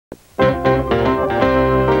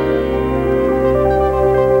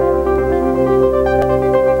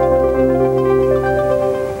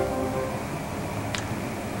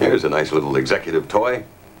Nice little executive toy.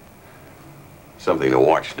 Something to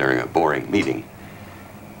watch during a boring meeting.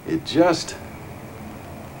 It just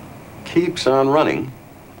keeps on running,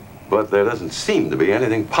 but there doesn't seem to be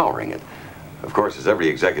anything powering it. Of course, as every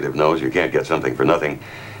executive knows, you can't get something for nothing,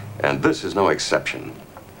 and this is no exception.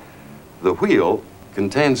 The wheel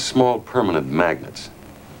contains small permanent magnets.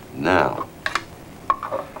 Now,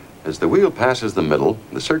 as the wheel passes the middle,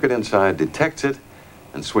 the circuit inside detects it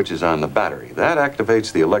and switches on the battery. That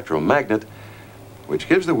activates the electromagnet, which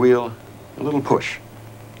gives the wheel a little push,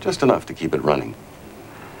 just enough to keep it running.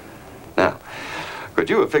 Now, could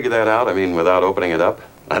you have figured that out? I mean, without opening it up?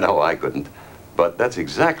 I know I couldn't, but that's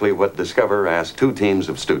exactly what Discover asked 2 teams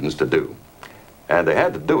of students to do. And they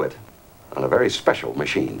had to do it on a very special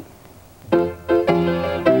machine.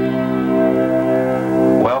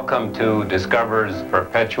 Welcome to Discover's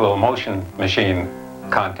perpetual motion machine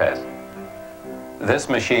contest. This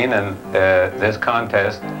machine and this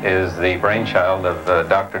contest is the brainchild of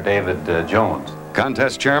Dr. David Jones.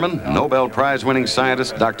 Contest chairman, Nobel Prize-winning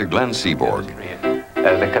scientist Dr. Glenn Seaborg.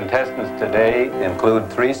 The contestants today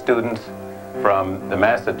include 3 students from the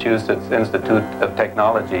Massachusetts Institute of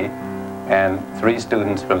Technology and 3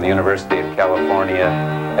 students from the University of California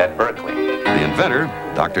at Berkeley. The inventor,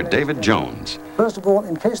 Dr. David Jones. First of all,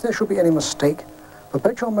 in case there should be any mistake,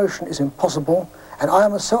 perpetual motion is impossible, and I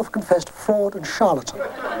am a self-confessed fraud and charlatan.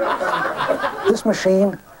 This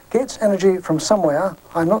machine gets energy from somewhere,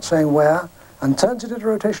 I'm not saying where, and turns it into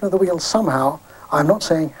rotation of the wheel somehow, I'm not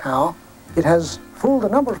saying how. It has fooled a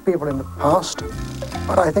number of people in the past,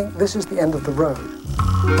 but I think this is the end of the road.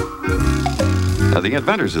 Now, the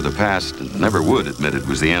inventors of the past never would admit it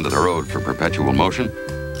was the end of the road for perpetual motion.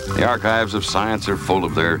 The archives of science are full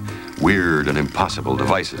of their weird and impossible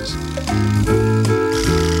devices.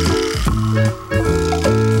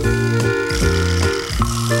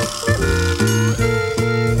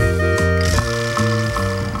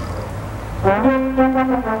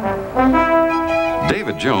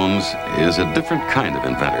 David Jones is a different kind of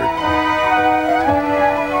inventor.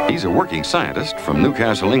 He's a working scientist from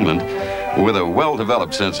Newcastle, England, with a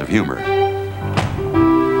well-developed sense of humor.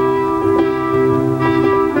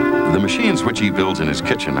 The machines which he builds in his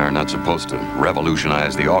kitchen are not supposed to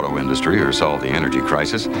revolutionize the auto industry or solve the energy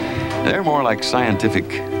crisis. They're more like scientific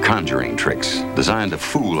conjuring tricks designed to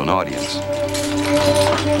fool an audience.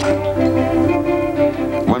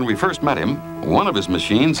 When we first met him, one of his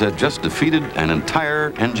machines had just defeated an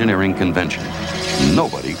entire engineering convention.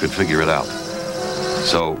 Nobody could figure it out.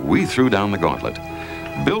 So we threw down the gauntlet.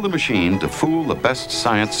 Build a machine to fool the best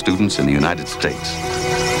science students in the United States.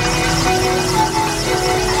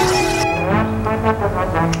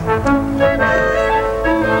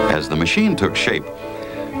 As the machine took shape,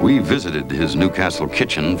 we visited his Newcastle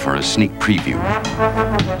kitchen for a sneak preview.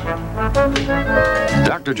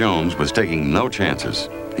 Dr. Jones was taking no chances.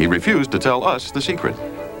 He refused to tell us the secret.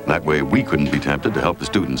 That way we couldn't be tempted to help the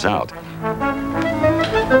students out.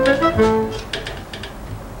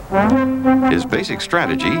 His basic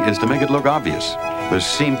strategy is to make it look obvious. There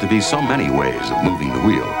seem to be so many ways of moving the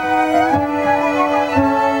wheel.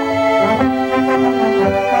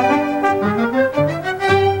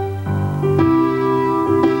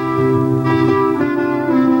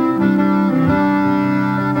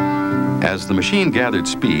 As the machine gathered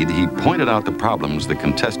speed, he pointed out the problems the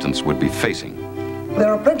contestants would be facing.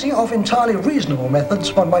 There are plenty of entirely reasonable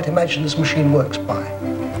methods one might imagine this machine works by.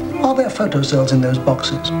 Are there photocells in those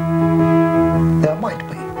boxes? There might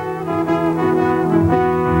be.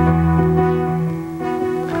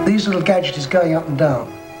 These little gadget is going up and down.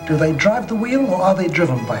 Do they drive the wheel or are they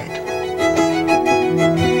driven by it?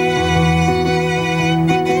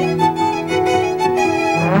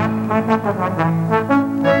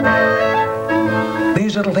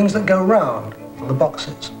 These little things that go round, the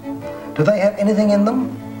boxes, do they have anything in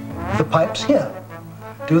them? The pipes here.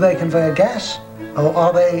 Do they convey a gas? Or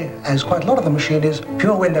are they, as quite a lot of the machine is,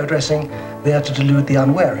 pure window dressing, there to delude the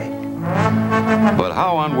unwary? But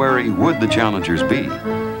how unwary would the challengers be?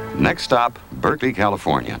 Next stop, Berkeley,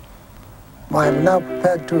 California. I am now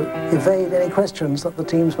prepared to evade any questions that the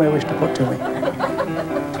teams may wish to put to me.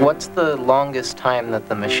 What's the longest time that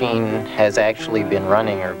the machine has actually been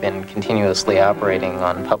running or been continuously operating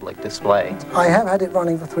on public display? I have had it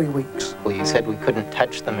running for 3 weeks. Well, you said we couldn't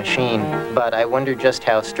touch the machine, but I wonder just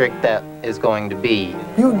how strict that is going to be.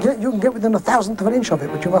 You can get within 1/1000th of an inch of it,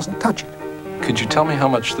 but you mustn't touch it. Could you tell me how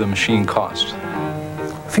much the machine cost?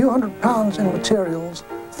 A few £100 in materials,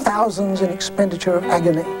 thousands in expenditure of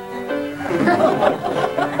agony.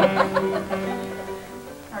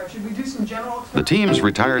 Should we do some The teams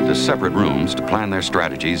retired to separate rooms to plan their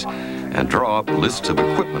strategies and draw up lists of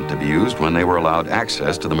equipment to be used when they were allowed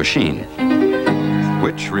access to the machine,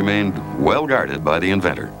 which remained well guarded by the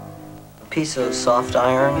inventor. A piece of soft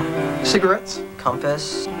iron. Cigarettes.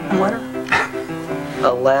 Compass. A lighter.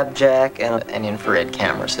 A lab jack and an infrared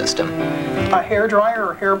camera system. A hair dryer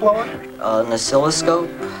or hair blower. An oscilloscope.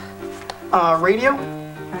 Radio.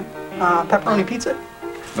 Pepperoni pizza.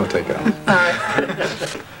 No takeout. All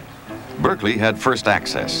right. Berkeley had first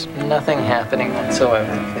access. Nothing happening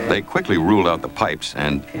whatsoever. They quickly ruled out the pipes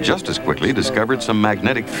and just as quickly discovered some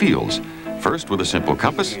magnetic fields, first with a simple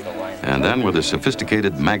compass and then with a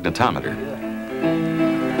sophisticated magnetometer.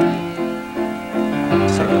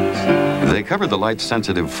 They covered the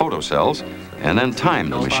light-sensitive photocells and then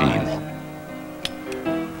timed the machine.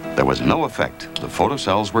 There was no effect. The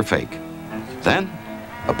photocells were fake. Then,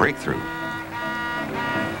 a breakthrough.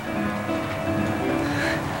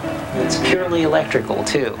 It's purely electrical,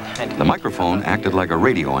 too. The microphone acted like a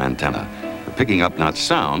radio antenna, picking up not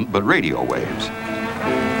sound, but radio waves.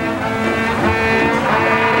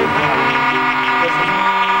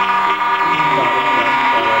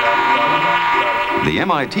 The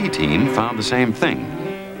M.I.T. team found the same thing,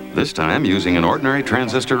 this time using an ordinary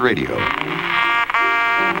transistor radio.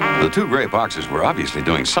 The two gray boxes were obviously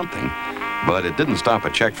doing something, but it didn't stop a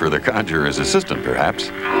check for the conjurer's assistant, perhaps.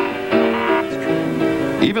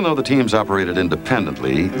 Even though the teams operated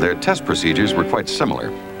independently, their test procedures were quite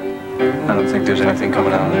similar. I don't think there's anything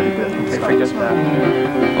coming out of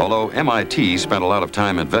there. Although M.I.T. spent a lot of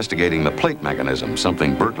time investigating the plate mechanism,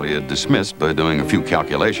 something Berkeley had dismissed by doing a few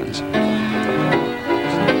calculations.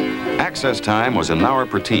 Access time was an hour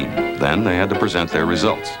per team. Then they had to present their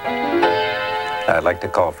results. I'd like to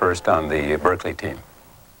call first on the Berkeley team.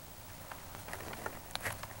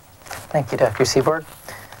 Thank you, Dr. Seaborg.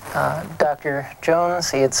 Dr.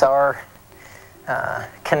 Jones, it's our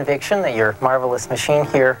conviction that your marvelous machine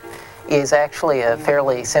here is actually a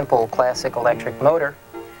fairly simple classic electric motor.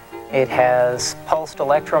 It has pulsed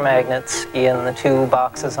electromagnets in the two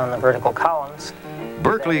boxes on the vertical columns.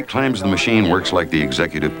 Berkeley claims the machine works like the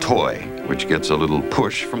executive toy, which gets a little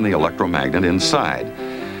push from the electromagnet inside.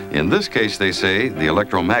 In this case, they say, the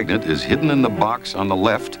electromagnet is hidden in the box on the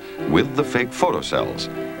left with the fake photocells.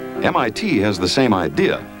 M.I.T. has the same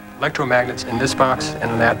idea. Electromagnets in this box and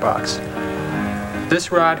in that box.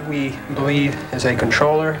 This rod, we believe, is a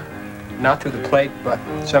controller, not through the plate, but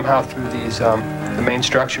somehow through these, the main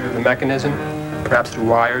structure of the mechanism, perhaps through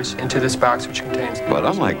wires into this box, which contains... But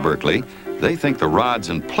unlike Berkeley, they think the rods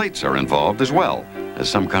and plates are involved as well, as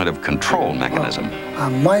some kind of control mechanism.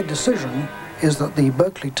 My decision is that the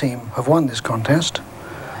Berkeley team have won this contest.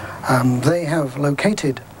 They have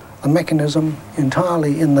located the mechanism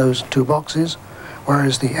entirely in those two boxes,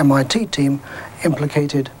 whereas the M.I.T. team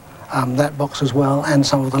implicated that box as well and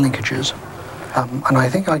some of the linkages. And I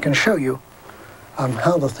think I can show you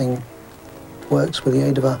how the thing works with the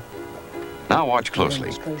aid of a... Now watch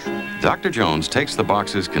closely. Dr. Jones takes the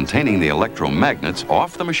boxes containing the electromagnets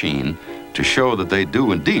off the machine to show that they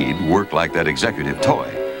do indeed work like that executive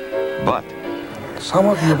toy. But... some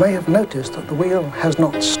of you may have noticed that the wheel has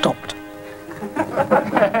not stopped.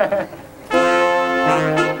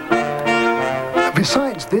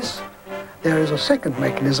 Besides this, there is a second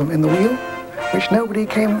mechanism in the wheel which nobody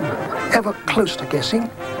came ever close to guessing.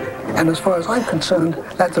 And as far as I'm concerned,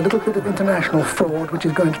 that's a little bit of international fraud which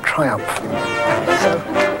is going to triumph.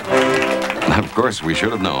 Of course, we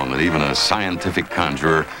should have known that even a scientific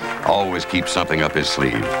conjurer always keeps something up his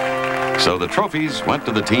sleeve. So the trophies went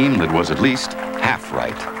to the team that was at least half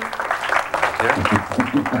right.